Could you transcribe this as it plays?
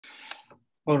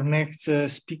Our next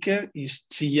speaker is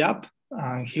YAP,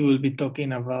 and he will be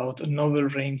talking about novel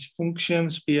range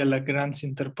functions via Lagrange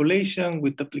interpolation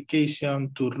with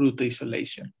application to root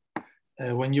isolation.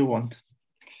 When you want.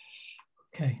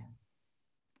 Okay.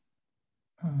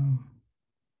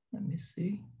 Let me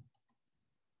see.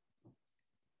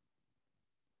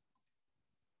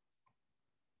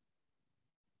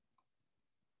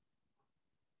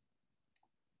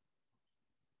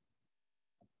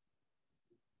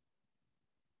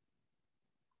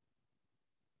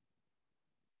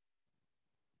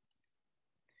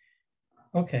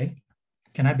 Okay,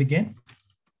 can I begin?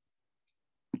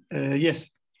 Yes.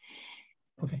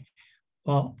 Okay.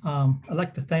 Well, I'd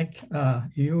like to thank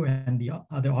you and the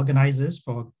other organizers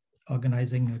for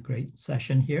organizing a great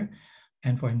session here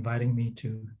and for inviting me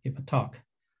to give a talk.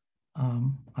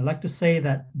 I'd like to say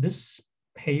that this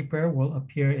paper will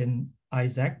appear in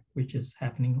ISAC, which is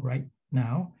happening right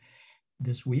now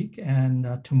this week.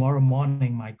 And tomorrow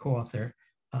morning, my co-author,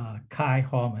 Kai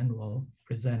Horman, will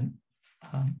present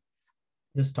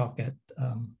this talk at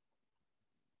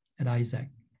ISAC.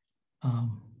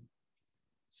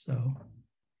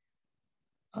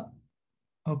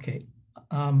 Okay.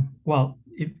 Well,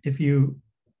 if you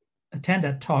attend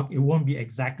that talk, it won't be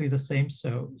exactly the same.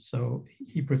 So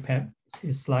he prepared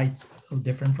his slides a little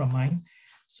different from mine.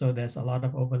 So there's a lot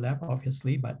of overlap,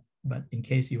 obviously, but in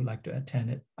case you would like to attend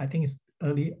it, I think it's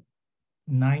early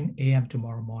 9 a.m.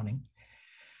 tomorrow morning.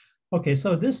 Okay,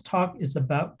 so this talk is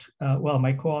about, well,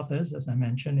 my co-authors, as I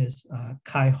mentioned, is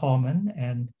Kai Horman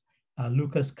and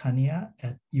Lucas Kania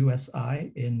at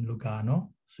USI in Lugano,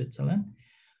 Switzerland.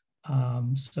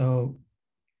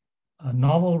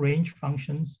 Novel range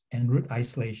functions and root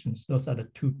isolations, those are the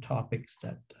two topics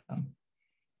that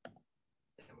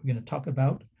we're going to talk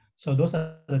about. So those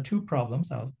are the two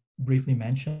problems. I'll briefly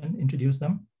mention, introduce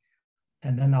them,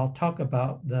 and then I'll talk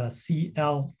about the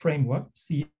CL framework,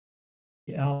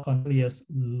 CL Cornelius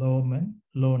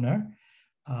Lohner,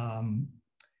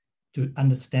 to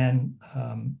understand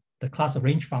the class of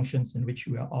range functions in which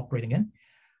we are operating in.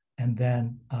 And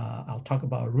then I'll talk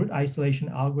about a root isolation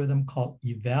algorithm called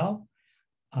eval.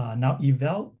 Now,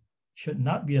 eval should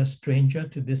not be a stranger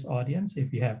to this audience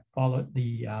if you have followed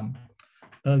the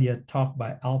earlier talk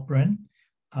by Alperin.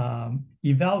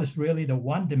 Eval is really the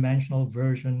one-dimensional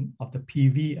version of the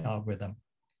PV algorithm.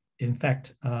 In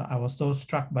fact, I was so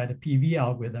struck by the PV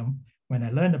algorithm when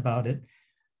I learned about it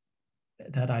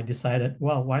that I decided,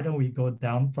 well, why don't we go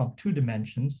down from 2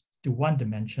 dimensions to 1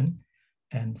 dimension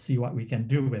and see what we can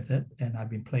do with it. And I've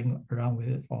been playing around with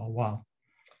it for a while.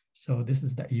 So this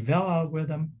is the eval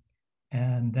algorithm.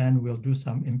 And then we'll do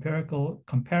some empirical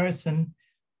comparison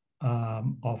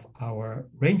of our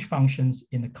range functions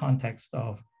in the context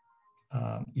of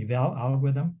eval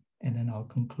algorithm. And then I'll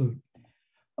conclude.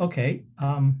 Okay,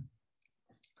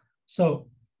 so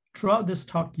throughout this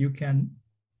talk, you can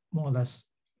more or less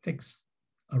fix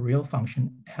a real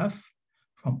function f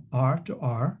from R to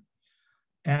R.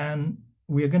 And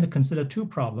we are going to consider 2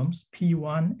 problems,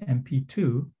 P1 and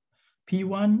P2.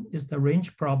 P1 is the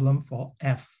range problem for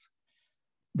f.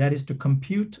 That is to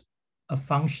compute a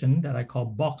function that I call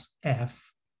box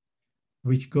f,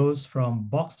 which goes from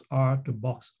box R to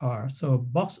box R. So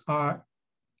box R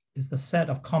is the set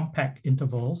of compact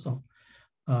intervals of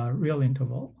real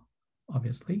interval,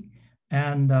 obviously,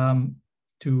 and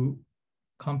to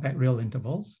compact real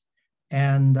intervals.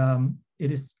 And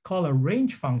it is called a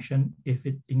range function if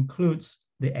it includes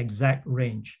the exact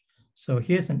range. So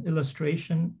here's an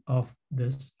illustration of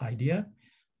this idea.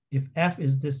 If f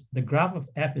is this, the graph of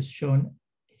f is shown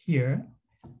here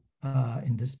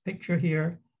in this picture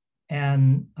here,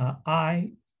 and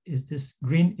I is this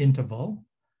green interval,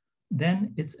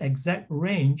 then its exact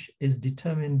range is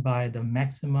determined by the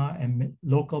maxima and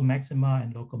local maxima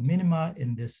and local minima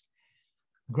in this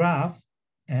graph.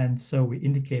 And so we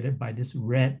indicate it by this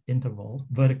red interval,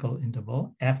 vertical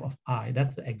interval, f of I.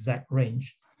 That's the exact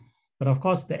range. But of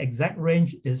course, the exact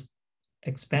range is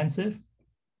expensive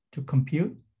to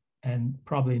compute and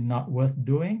probably not worth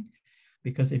doing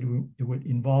because it would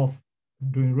involve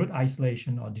doing root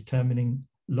isolation or determining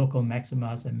local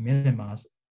maximas and minimas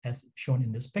as shown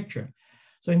in this picture.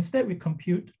 So instead, we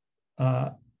compute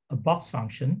a box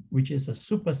function, which is a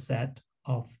superset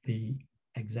of the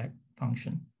exact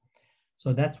function.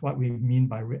 So that's what we mean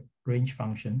by range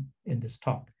function in this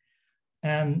talk.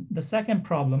 And the second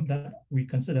problem that we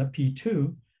consider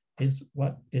P2 is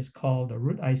what is called the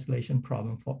root isolation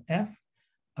problem for f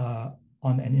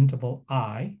on an interval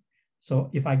I. So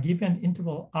if I give you an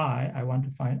interval I want to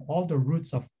find all the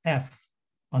roots of f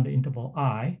on the interval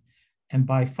I. And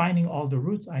by finding all the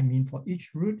roots, I mean for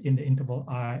each root in the interval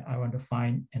I want to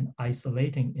find an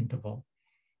isolating interval.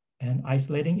 An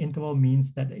isolating interval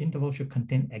means that the interval should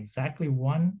contain exactly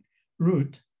one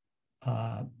root.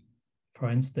 For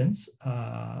instance,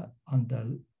 on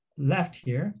the left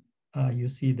here, you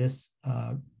see this,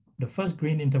 the first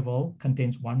green interval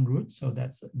contains one root, so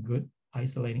that's a good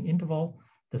isolating interval.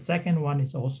 The second one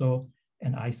is also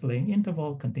an isolating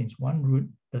interval, contains one root.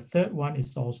 The third one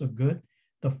is also good.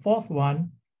 The fourth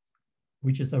one,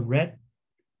 which is a red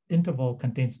interval,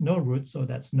 contains no root, so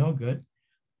that's no good.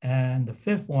 And the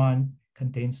fifth one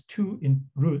contains two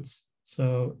roots,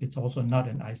 so it's also not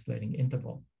an isolating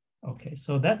interval. Okay,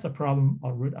 so that's a problem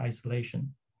of root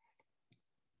isolation.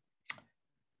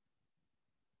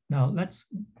 Now let's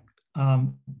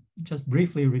just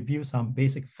briefly review some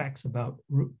basic facts about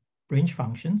range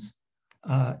functions.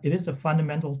 It is a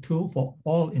fundamental tool for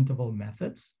all interval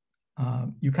methods.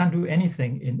 You can't do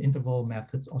anything in interval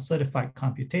methods or certified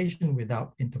computation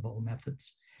without interval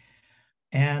methods.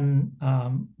 And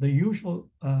the usual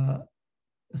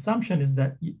assumption is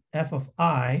that f of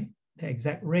I, the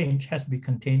exact range, has to be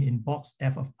contained in box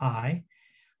f of I.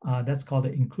 That's called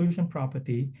the inclusion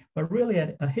property, but really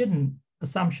a hidden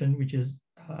assumption, which is,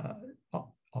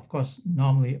 of course,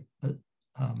 normally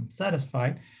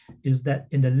satisfied, is that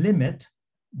in the limit,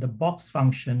 the box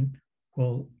function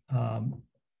will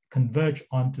converge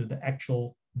onto the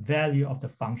actual value of the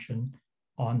function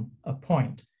on a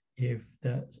point if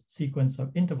the sequence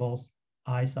of intervals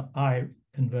I sub I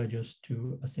converges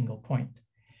to a single point.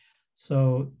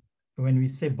 So when we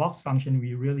say box function,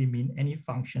 we really mean any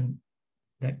function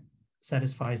that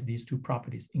satisfies these two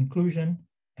properties, inclusion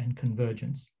and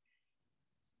convergence.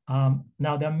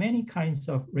 Now, there are many kinds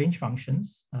of range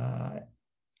functions,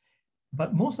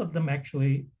 but most of them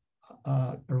actually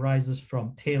arises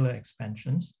from Taylor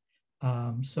expansions.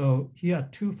 So here are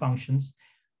two functions.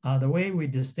 The way we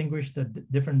distinguish the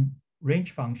different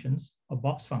range functions or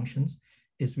box functions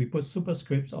is we put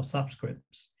superscripts or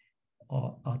subscripts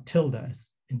or tilde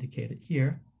as indicated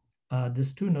here.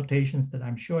 These two notations that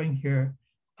I'm showing here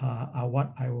are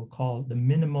what I will call the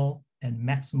minimal and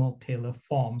maximal Taylor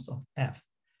forms of F.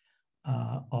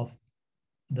 Of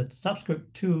the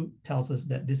subscript 2 tells us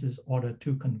that this is order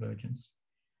 2 convergence.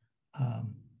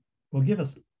 We'll give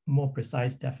us more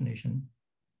precise definition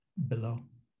below.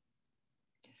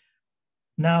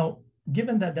 Now,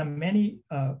 given that there are many,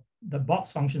 the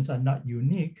box functions are not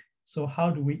unique, so how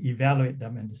do we evaluate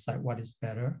them and decide what is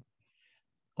better?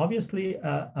 Obviously,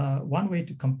 one way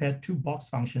to compare two box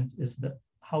functions is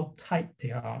how tight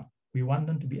they are. We want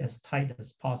them to be as tight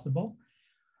as possible.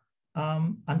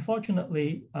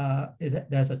 Unfortunately,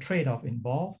 there's a trade-off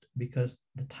involved because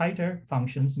the tighter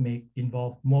functions may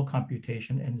involve more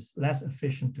computation and it's less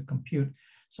efficient to compute.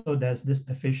 So there's this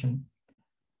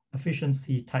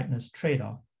efficiency tightness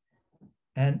trade-off.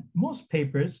 And most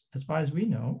papers, as far as we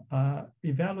know,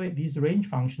 evaluate these range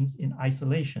functions in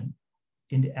isolation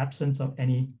in the absence of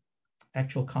any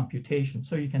actual computation.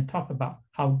 So you can talk about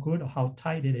how good or how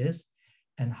tight it is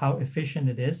and how efficient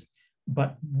it is,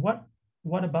 but what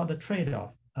about the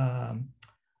trade-off?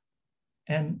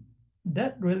 And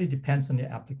that really depends on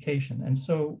the application. And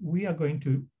so we are going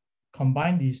to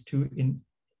combine these two in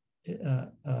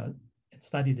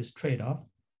study this trade-off.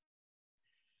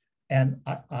 And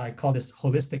I call this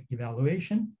holistic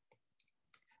evaluation.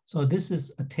 So this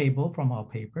is a table from our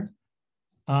paper.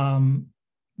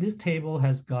 This table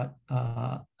has got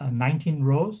 19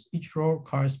 rows. Each row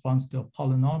corresponds to a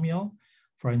polynomial.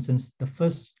 For instance, the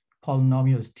first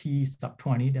polynomial is T sub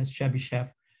 20, that's Chebyshev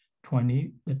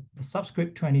 20. The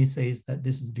subscript 20 says that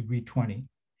this is degree 20.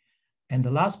 And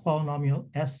the last polynomial,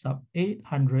 S sub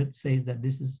 800, says that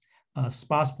this is a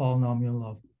sparse polynomial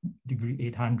of degree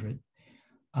 800.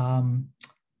 And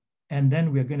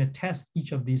then we're going to test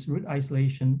each of these root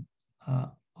isolation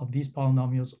of these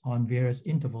polynomials on various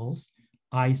intervals,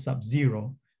 I sub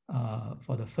 0.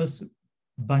 For the first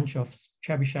bunch of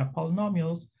Chebyshev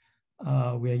polynomials,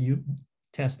 we're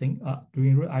testing,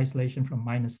 doing root isolation from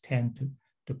 -10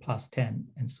 to +10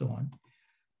 and so on.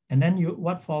 And then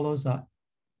what follows are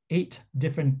 8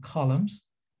 different columns.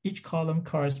 Each column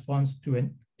corresponds to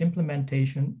an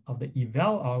implementation of the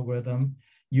eval algorithm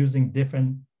using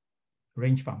different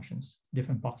range functions,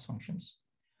 different box functions.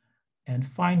 And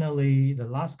finally, the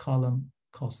last column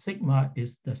called sigma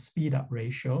is the speed up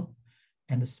ratio.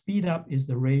 And the speed up is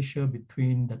the ratio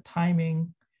between the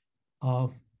timing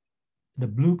of the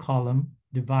blue column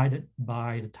divided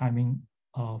by the timing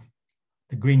of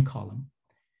the green column.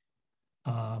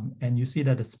 And you see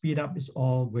that the speed up is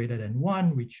all greater than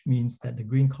 1, which means that the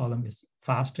green column is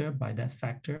faster by that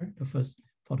factor.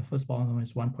 For the first polynomial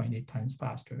is 1.8 times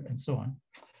faster, and so on.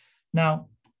 Now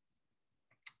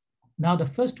the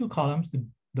first two columns,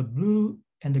 the blue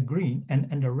and the green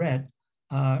and the red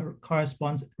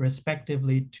corresponds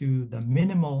respectively to the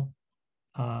minimal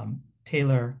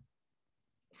Taylor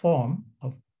form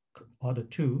of order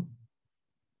 2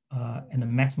 and the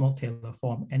maximal Taylor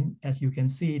form. And as you can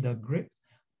see, the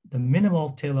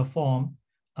minimal Taylor form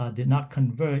did not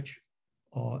converge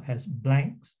or has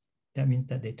blanks. That means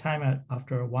that they time out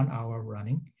after 1 hour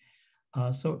running.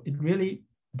 So it really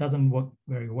doesn't work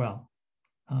very well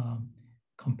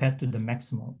compared to the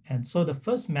maximal. And so the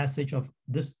first message of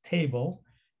this table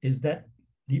is that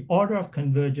the order of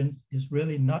convergence is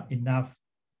really not enough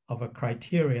of a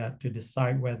criteria to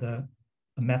decide whether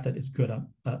a method is good,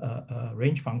 a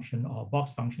range function or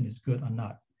box function is good or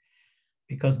not,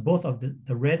 because both of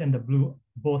the red and the blue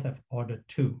both have order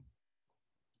 2.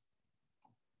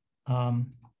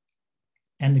 And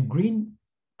the green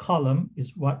column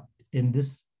is what in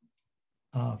this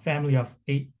family of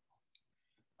 8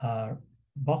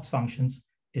 box functions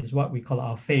is what we call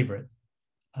our favorite.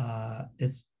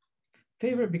 It's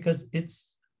favorite because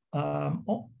it's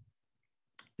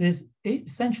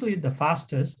essentially the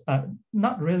fastest,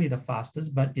 not really the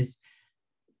fastest, but it's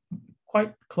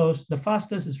quite close. The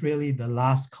fastest is really the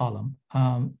last column,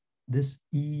 this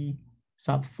E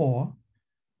sub 4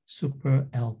 super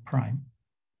L prime.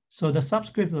 So the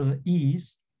subscript of the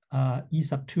E's, E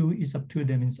sub 2,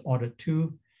 that means order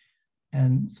 2.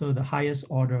 And so the highest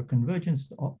order convergence,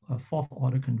 fourth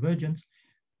order convergence.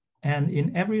 And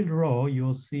in every row,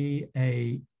 you'll see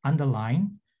a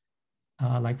underline.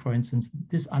 Like for instance,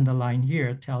 this underline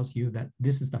here tells you that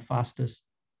this is the fastest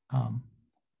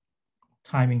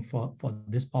timing for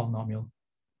this polynomial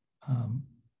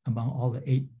among all the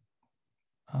 8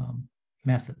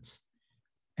 methods.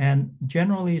 And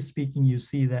generally speaking, you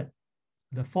see that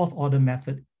the fourth order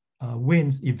method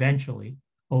wins eventually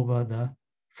over the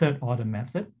third order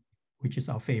method, which is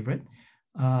our favorite.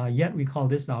 Yet we call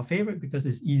this our favorite because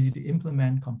it's easy to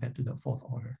implement compared to the fourth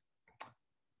order.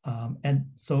 And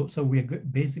so we're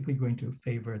basically going to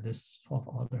favor this fourth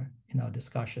order in our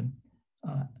discussion.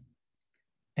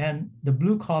 And the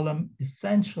blue column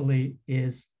essentially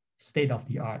is state of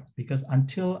the art, because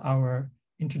until our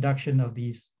introduction of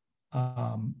these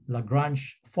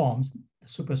Lagrange forms, the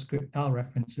superscript L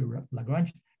reference to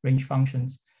Lagrange range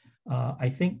functions, I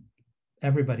think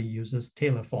everybody uses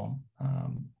Taylor form.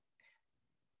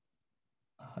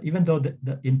 Even though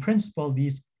in principle,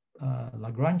 these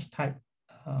Lagrange type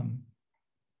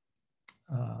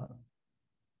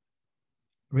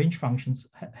range functions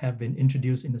have been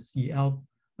introduced in the CL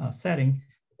setting.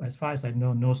 As far as I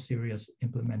know, no serious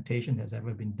implementation has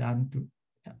ever been done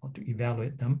to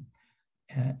evaluate them.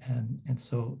 And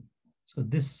so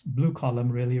this blue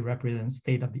column really represents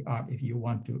state of the art if you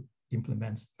want to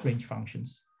implement range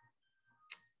functions.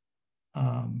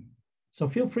 So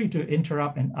feel free to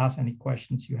interrupt and ask any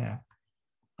questions you have.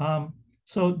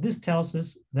 So this tells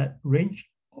us that range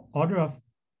order of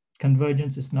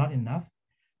convergence is not enough.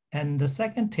 And the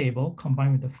second table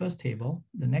combined with the first table,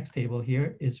 the next table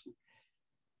here is,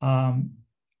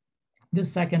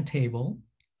 this second table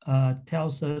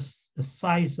tells us the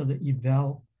size of the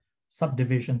eval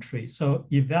subdivision tree. So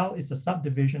eval is a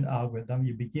subdivision algorithm.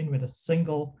 You begin with a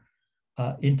single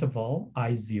interval,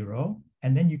 I0,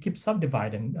 and then you keep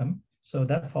subdividing them. So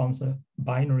that forms a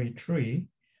binary tree.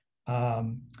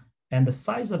 And the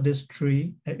size of this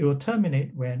tree, it will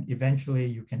terminate when eventually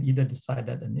you can either decide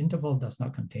that an interval does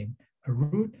not contain a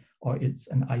root or it's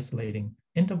an isolating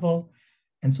interval.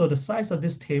 And so the size of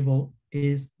this table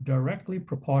is directly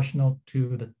proportional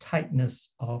to the tightness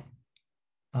of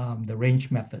the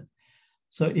range method.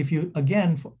 So if you,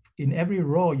 again, in every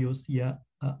row, you'll see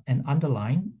an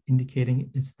underline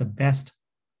indicating it's the best,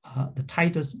 the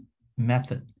tightest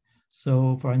method.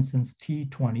 So for instance,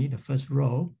 T20, the first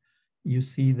row, you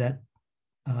see that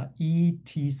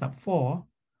ET sub 4,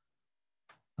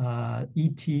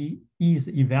 E is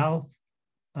eval,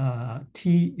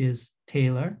 T is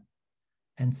Taylor,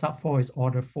 and sub 4 is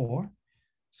order 4.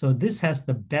 So this has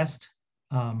the best,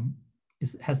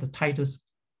 has the tightest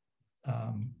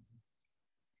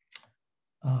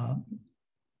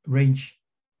range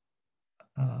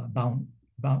bound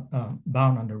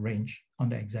on the range, on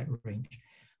the exact range.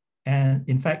 And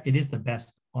in fact, it is the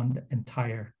best on the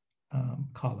entire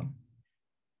column.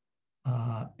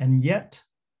 And yet,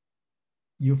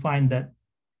 you find that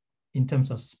in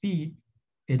terms of speed,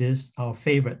 it is our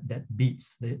favorite that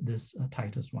beats this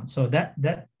tightest one. So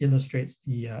that illustrates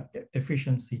the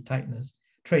efficiency tightness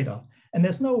trade-off. And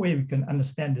there's no way we can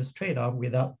understand this trade-off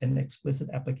without an explicit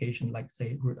application like,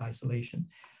 say, root isolation.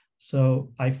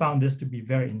 So I found this to be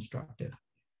very instructive.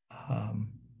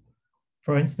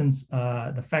 For instance,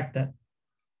 the fact that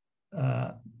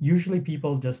usually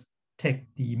people just take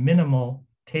the minimal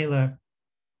Taylor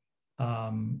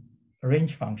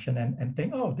range function and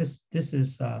think, oh, this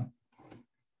is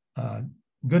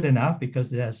good enough because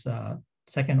there's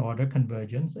second order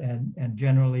convergence, and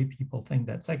generally people think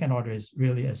that second order is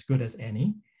really as good as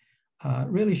any,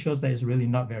 really shows that it's really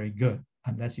not very good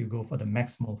unless you go for the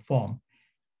maximal form.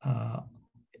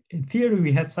 In theory,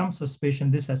 we had some suspicion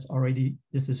this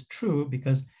is true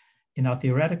because in our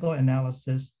theoretical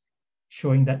analysis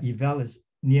showing that eval is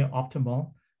near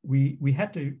optimal, we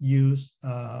had to use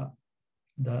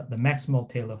the maximal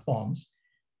Taylor forms.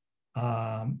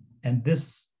 And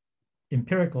this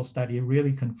empirical study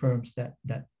really confirms that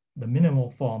the minimal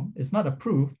form is not a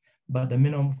proof, but the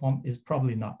minimum form is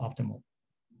probably not optimal.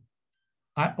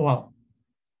 I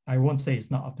won't say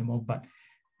it's not optimal, but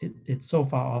it's so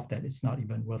far off that it's not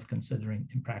even worth considering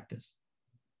in practice.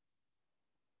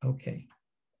 Okay.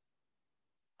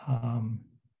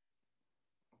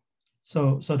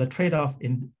 So the trade-off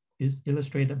is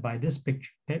illustrated by this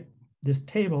picture. This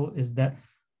table is that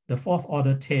the fourth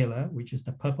order Taylor, which is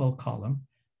the purple column,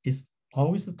 is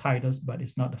always the tightest, but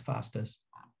it's not the fastest.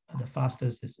 The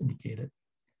fastest is indicated.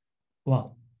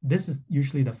 Well, this is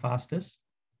usually the fastest.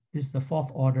 This is the fourth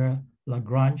order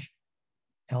Lagrange.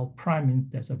 L prime means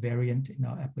there's a variant in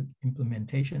our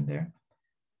implementation there.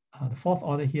 The fourth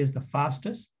order here is the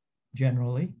fastest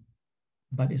generally,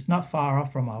 but it's not far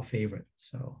off from our favorite.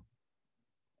 So,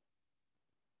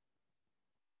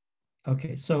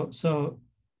 okay, so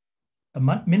a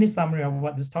mini summary of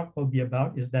what this talk will be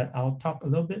about is that I'll talk a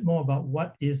little bit more about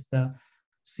what is the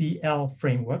CL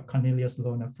framework,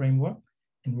 Cornelius-Lohner framework,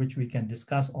 in which we can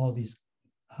discuss all these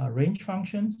range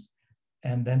functions,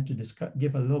 and then to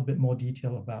give a little bit more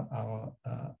detail about our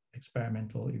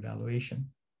experimental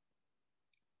evaluation.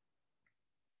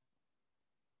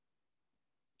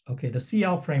 Okay, the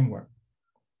CL framework.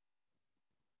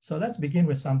 So let's begin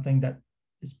with something that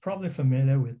is probably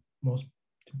familiar with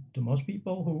to most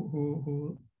people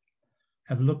who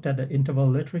have looked at the interval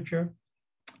literature.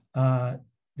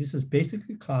 This is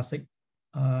basically classic.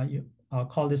 I'll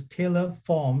call this Taylor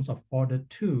forms of order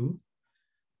 2.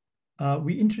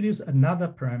 We introduce another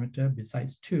parameter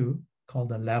besides 2 called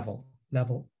the level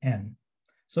n.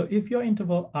 So if your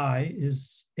interval I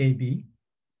is AB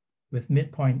with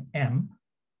midpoint M,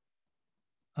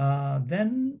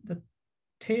 then the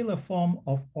Taylor form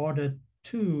of order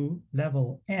 2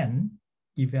 level n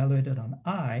evaluated on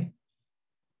I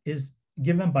is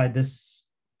given by this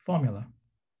formula.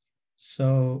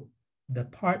 So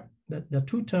the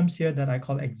two terms here that I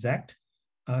call exact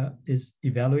is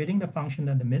evaluating the function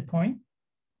at the midpoint,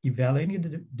 evaluating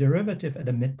the derivative at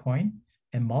the midpoint,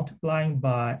 and multiplying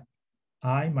by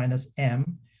I minus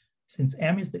M. Since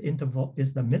M is the interval,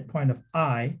 is the midpoint of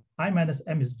I minus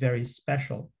M is very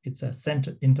special. It's a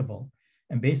centered interval.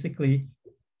 And basically,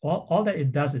 all that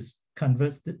it does is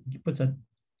puts an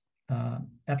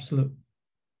absolute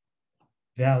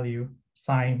value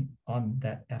sign on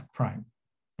that F prime.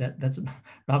 That's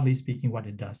roughly speaking what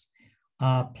it does.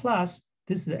 Plus,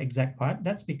 this is the exact part.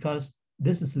 That's because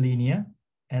this is linear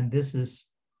and this is,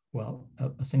 well,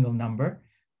 a single number.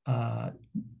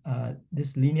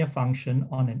 This linear function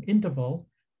on an interval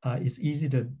is easy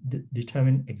to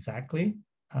determine exactly.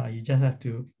 You just have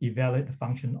to evaluate the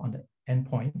function on the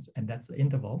endpoints, and that's the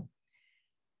interval.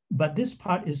 But this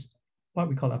part is what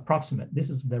we call approximate. This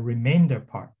is the remainder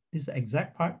part. This is the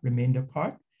exact part, remainder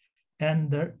part. And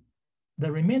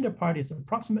the remainder part is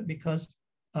approximate because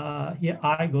here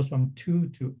I goes from 2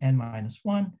 to n minus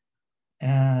 1.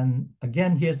 And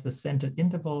again, here's the centered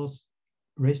intervals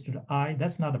raised to the I.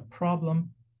 That's not a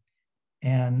problem.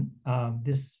 And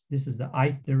this is the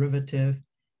ith derivative.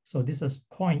 So this is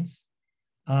points.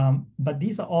 But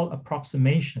these are all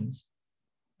approximations.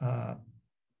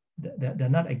 They're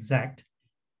not exact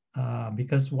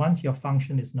because once your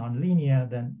function is nonlinear,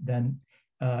 then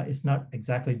it's not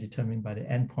exactly determined by the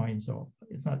endpoints, or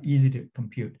it's not easy to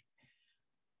compute.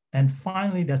 And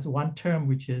finally, there's one term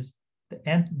which is the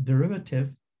nth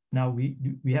derivative. Now we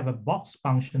have a box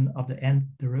function of the nth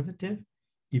derivative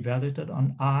evaluated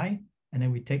on I, and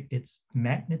then we take its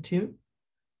magnitude.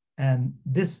 And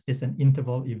this is an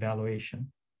interval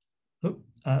evaluation. Look,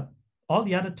 all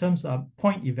the other terms are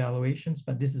point evaluations,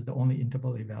 but this is the only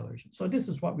interval evaluation. So this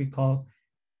is what we call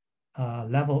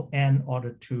level n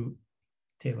order 2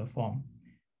 Taylor form.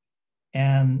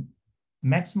 And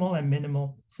maximal and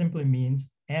minimal simply means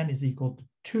n is equal to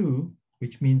 2,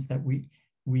 which means that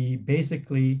we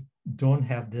basically don't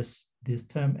have this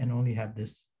term and only have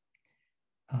this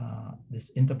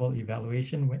interval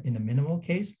evaluation in the minimal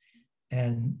case.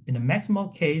 And in the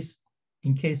maximal case,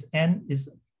 in case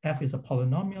f is a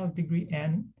polynomial of degree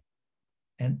n,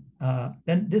 And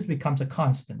then this becomes a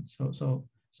constant. So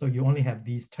you only have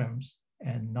these terms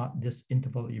and not this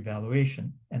interval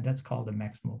evaluation, and that's called the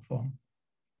maximal form.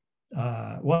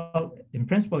 Well, in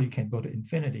principle, you can go to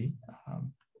infinity,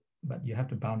 but you have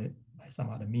to bound it by some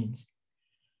other means.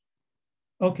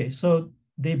 Okay, so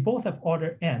they both have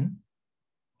order n,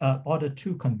 order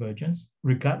 2 convergence,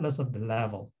 regardless of the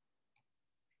level.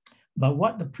 But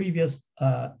what the previous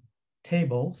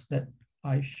tables that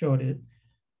I showed it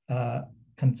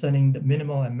concerning the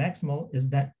minimal and maximal is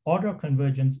that order of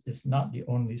convergence is not the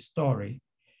only story.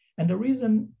 And the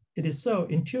reason it is so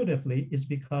intuitively is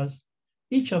because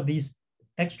each of these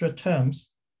extra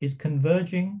terms is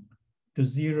converging to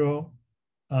 0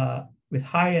 with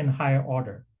higher and higher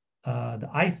order. The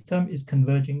ith term is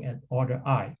converging at order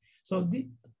I. So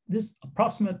this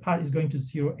approximate part is going to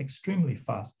 0 extremely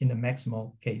fast in the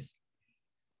maximal case.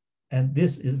 And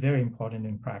this is very important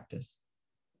in practice.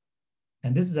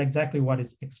 And this is exactly what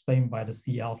is explained by the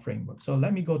CL framework. So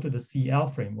let me go to the CL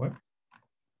framework.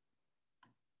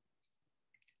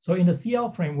 So in the CL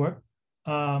framework,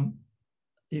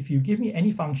 if you give me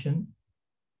any function,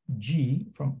 g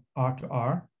from R to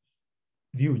R,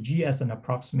 view g as an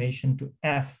approximation to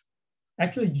f,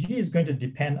 actually g is going to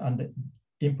depend on the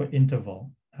input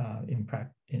interval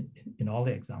in all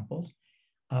the examples.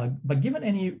 But given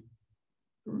any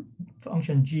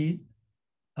function g,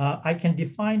 I can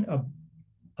define a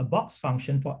box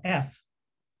function for f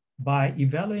by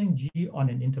evaluating g on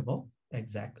an interval,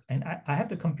 exact. And I have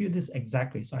to compute this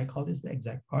exactly, so I call this the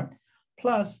exact part,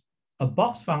 plus a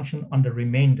box function on the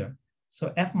remainder.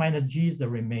 So f minus g is the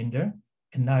remainder,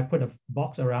 and now I put a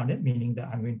box around it, meaning that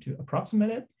I'm going to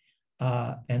approximate it,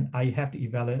 and I have to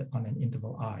evaluate it on an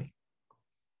interval I.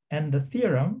 And the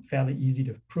theorem, fairly easy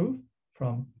to prove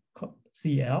from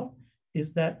CL,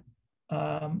 is that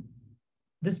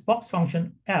this box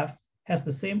function f has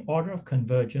the same order of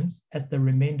convergence as the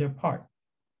remainder part,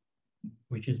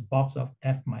 which is box of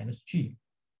f minus g.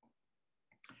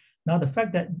 Now, the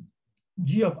fact that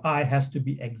g of I has to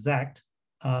be exact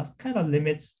kind of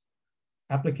limits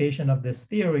application of this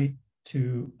theory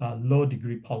to low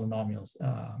degree polynomials.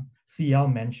 CL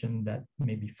mentioned that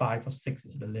maybe 5 or 6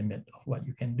 is the limit of what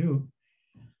you can do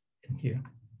in here.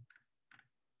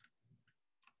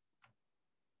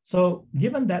 So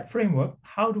given that framework,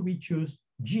 how do we choose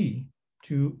G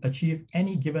to achieve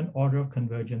any given order of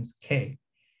convergence K?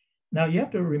 Now you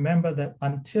have to remember that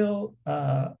until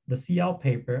the CL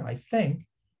paper, I think,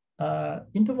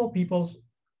 interval peoples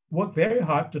work very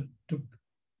hard to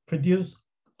produce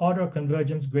order of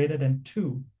convergence greater than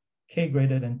 2, K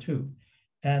greater than 2.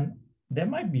 And there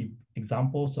might be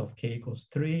examples of K equals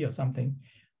 3 or something,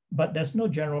 but there's no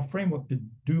general framework to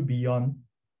do beyond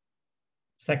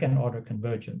second order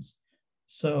convergence.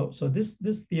 So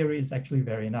this theory is actually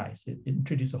very nice. It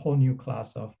introduced a whole new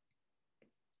class of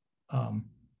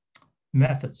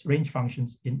methods, range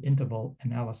functions in interval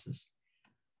analysis.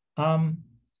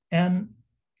 And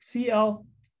CL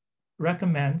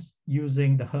recommends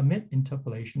using the Hermite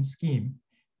interpolation scheme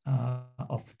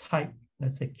of type,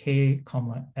 let's say K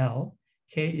comma L.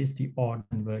 K is the order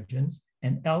convergence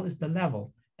and L is the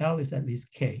level. L is at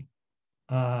least K.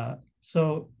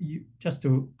 So just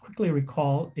to quickly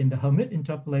recall, in the Hermite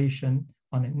interpolation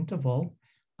on an interval,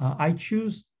 I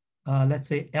choose, let's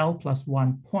say, L plus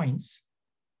 1 points,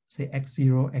 say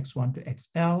x0, x1 to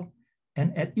xl.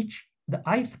 And at each, the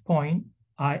ith point,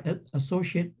 I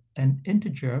associate an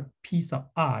integer p sub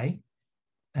I.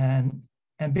 And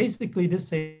basically this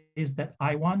says that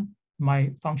I want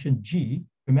my function g.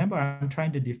 Remember, I'm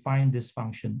trying to define this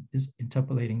function, this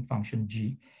interpolating function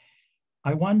g.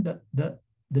 I want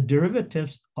the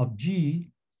derivatives of g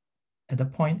at the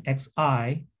point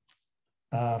xi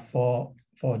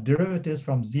for derivatives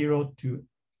from 0 to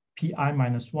pi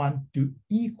minus 1 to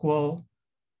equal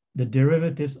the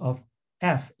derivatives of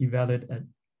f evaluated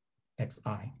at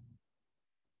xi.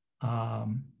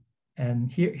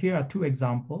 And here are two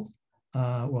examples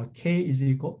where k is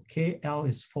equal, kl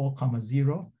is 4 comma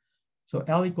 0. So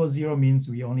L equals 0 means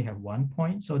we only have 1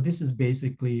 point. So this is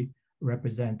basically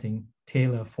representing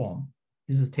Taylor form.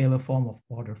 This is Taylor form of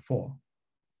order 4.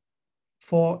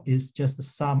 4 is just the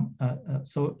sum.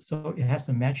 So it has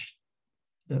to match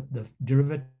the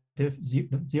derivative, the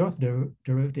 0th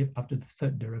derivative up to the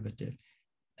 3rd derivative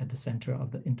at the center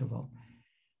of the interval.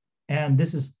 And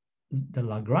this is the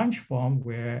Lagrange form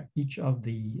where each of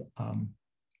the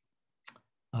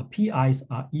PIs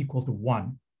are equal to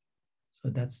 1. So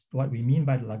that's what we mean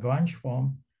by the Lagrange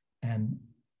form. And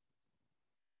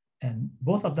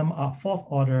both of them are 4th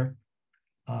order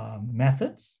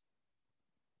methods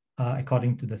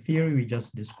according to the theory we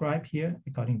just described here.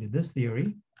 According to this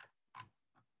theory,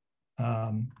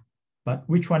 But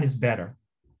which one is better?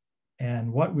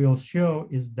 And what we'll show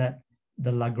is that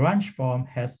the Lagrange form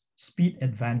has speed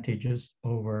advantages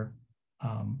over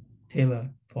Taylor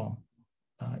form.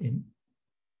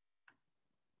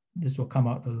 This will come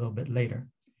out a little bit later.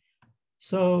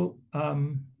 So,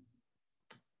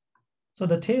 so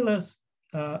the Taylor's,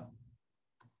 so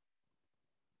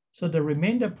the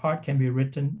remainder part can be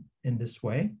written in this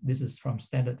way. This is from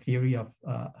standard theory of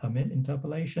Hermite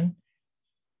interpolation.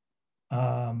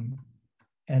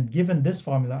 And given this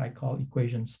formula I call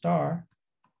equation star,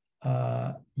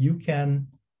 you can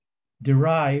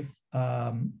derive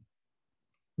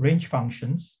range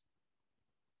functions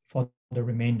for the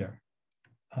remainder.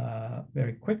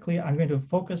 Very quickly, I'm going to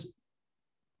focus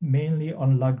mainly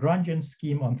on Lagrangian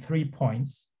scheme on 3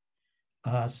 points.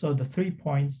 So the 3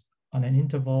 points on an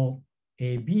interval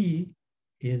AB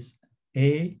is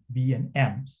A, B, and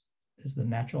M. This is the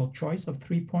natural choice of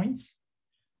 3 points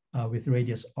with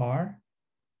radius R.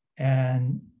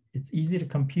 And it's easy to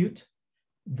compute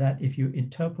that if you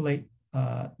interpolate,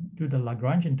 do the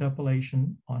Lagrange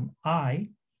interpolation on I,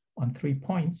 on 3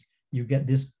 points, you get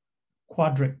this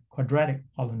quadratic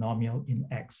polynomial in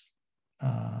X.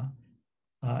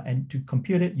 And to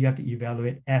compute it, you have to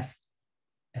evaluate F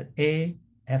at A,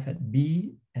 F at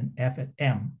B, and F at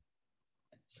M.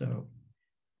 So,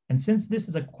 and since this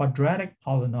is a quadratic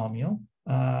polynomial,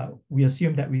 we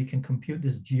assume that we can compute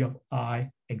this G of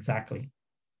I exactly.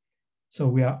 So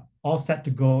we are all set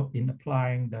to go in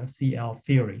applying the CL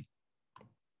theory.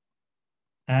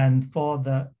 And for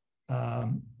the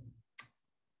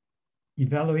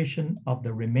evaluation of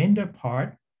the remainder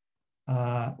part,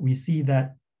 we see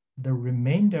that the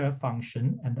remainder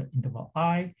function and the interval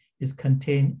I is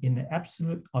contained in the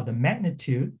absolute or the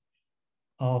magnitude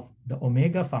of the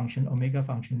omega function. Omega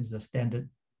function is a standard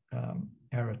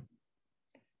error.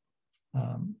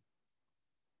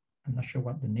 I'm not sure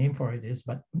what the name for it is,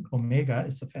 but omega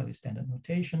is a fairly standard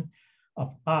notation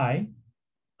of I,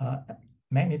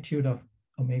 magnitude of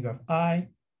omega of I,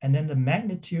 and then the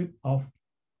magnitude of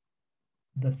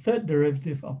the third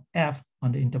derivative of F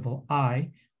on the interval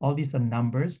I. All these are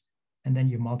numbers, and then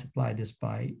you multiply this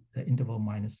by the interval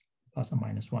minus plus or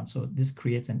minus 1. So this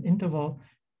creates an interval,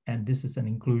 and this is an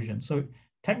inclusion. So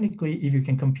technically, if you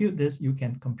can compute this, you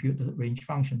can compute the range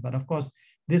function. But of course,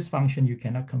 this function you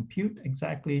cannot compute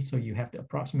exactly, so you have to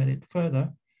approximate it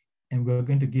further. And we're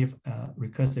going to give a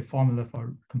recursive formula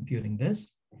for computing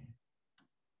this.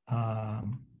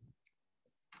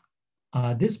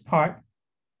 This part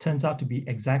turns out to be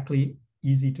exactly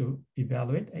easy to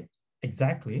evaluate.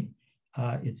 Exactly,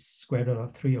 it's square root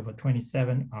of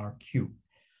 3/27 R cubed.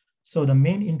 So the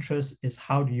main interest is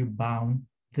how do you bound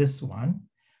this one?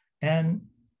 And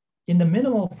in the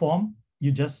minimal form,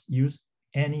 you just use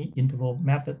any interval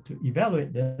method to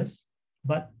evaluate this.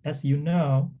 But as you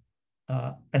know,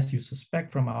 as you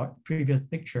suspect from our previous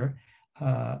picture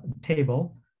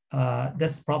table,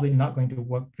 that's probably not going to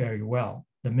work very well,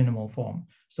 the minimal form.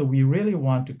 So we really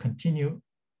want to continue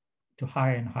to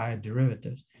higher and higher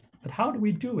derivatives. But how do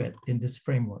we do it in this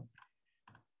framework?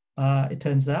 It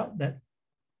turns out that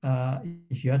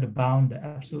if you had to bound the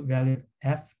absolute value of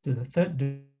F to the third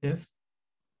derivative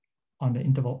on the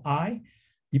interval I,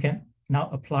 you can now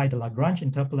apply the Lagrange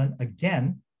interpolant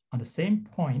again on the same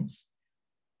points.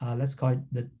 Let's call it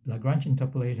the Lagrange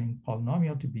interpolating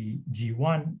polynomial to be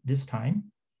G1 this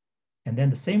time. And then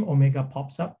the same omega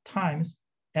pops up times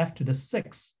F to the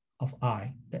 6th of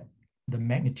I, the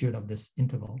magnitude of this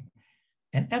interval.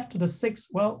 And F to the 6th,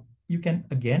 well, you can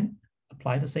again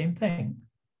apply the same thing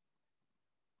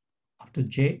after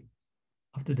the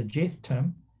jth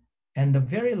term. And in the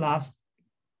very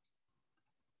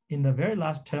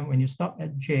last term, when you stop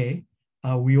at J,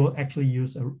 we will actually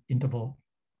use an interval,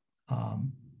 a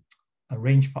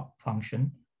range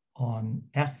function on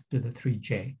F to the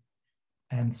 3J.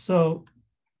 And so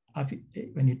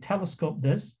when you telescope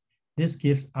this, this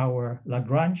gives our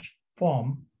Lagrange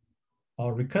form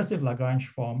or recursive Lagrange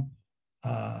form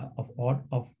of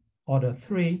order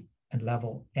 3 and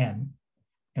level n.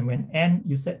 And when n,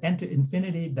 you set n to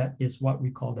infinity, that is what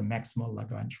we call the maximal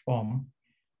Lagrange form.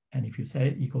 And if you set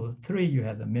it equal to 3, you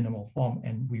have the minimal form,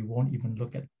 and we won't even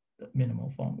look at the minimal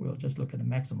form. We'll just look at the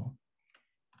maximal.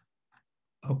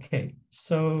 Okay,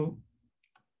 so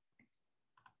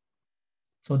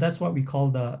that's what we call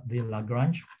the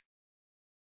Lagrange.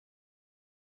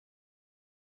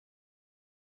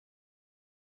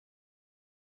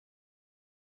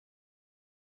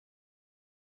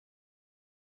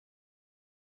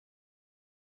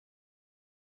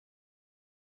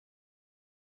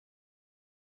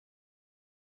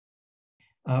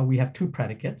 We have two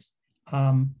predicates.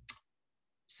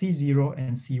 C0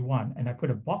 and C1, and I put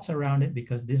a box around it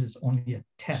because this is only a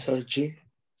test. Sergi?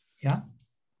 Yeah?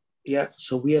 Yeah,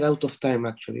 so we are out of time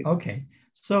actually. Okay,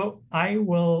 so I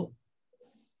will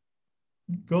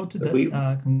go to the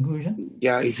conclusion.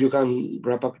 Yeah, if you can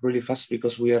wrap up really fast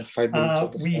because we are 5 minutes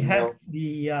out of time. We have now.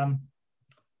 the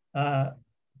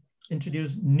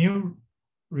introduce new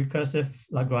recursive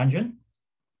Lagrangian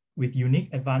with unique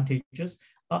advantages.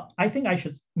 I think I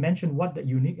should mention what the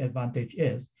unique advantage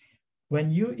is. When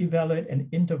you evaluate an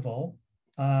interval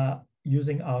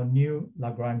using our new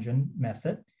Lagrangian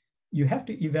method, you have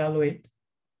to evaluate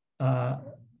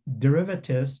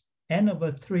derivatives,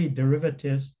 n/3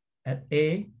 derivatives at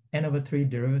A, n/3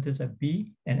 derivatives at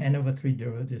B, and n/3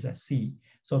 derivatives at C.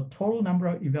 So total number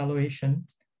of evaluation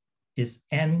is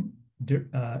n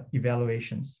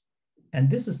evaluations. And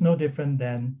this is no different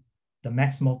than the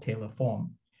maximal Taylor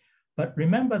form. But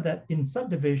remember that in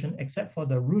subdivision, except for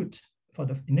the root for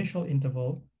the initial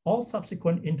interval, all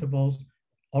subsequent intervals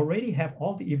already have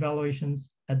all the evaluations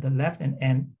at the left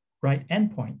and right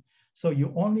endpoint. So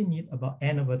you only need about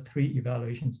n/3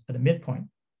 evaluations at the midpoint.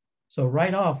 So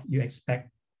right off, you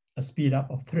expect a speed up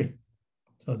of 3.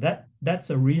 So that's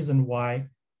a reason why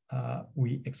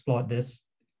we explored this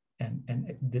and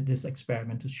did this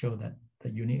experiment to show that the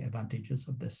unique advantages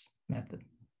of this method.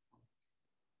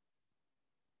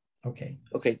 Okay.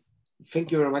 Okay.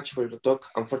 Thank you very much for your talk.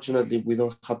 Unfortunately, we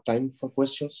don't have time for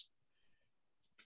questions.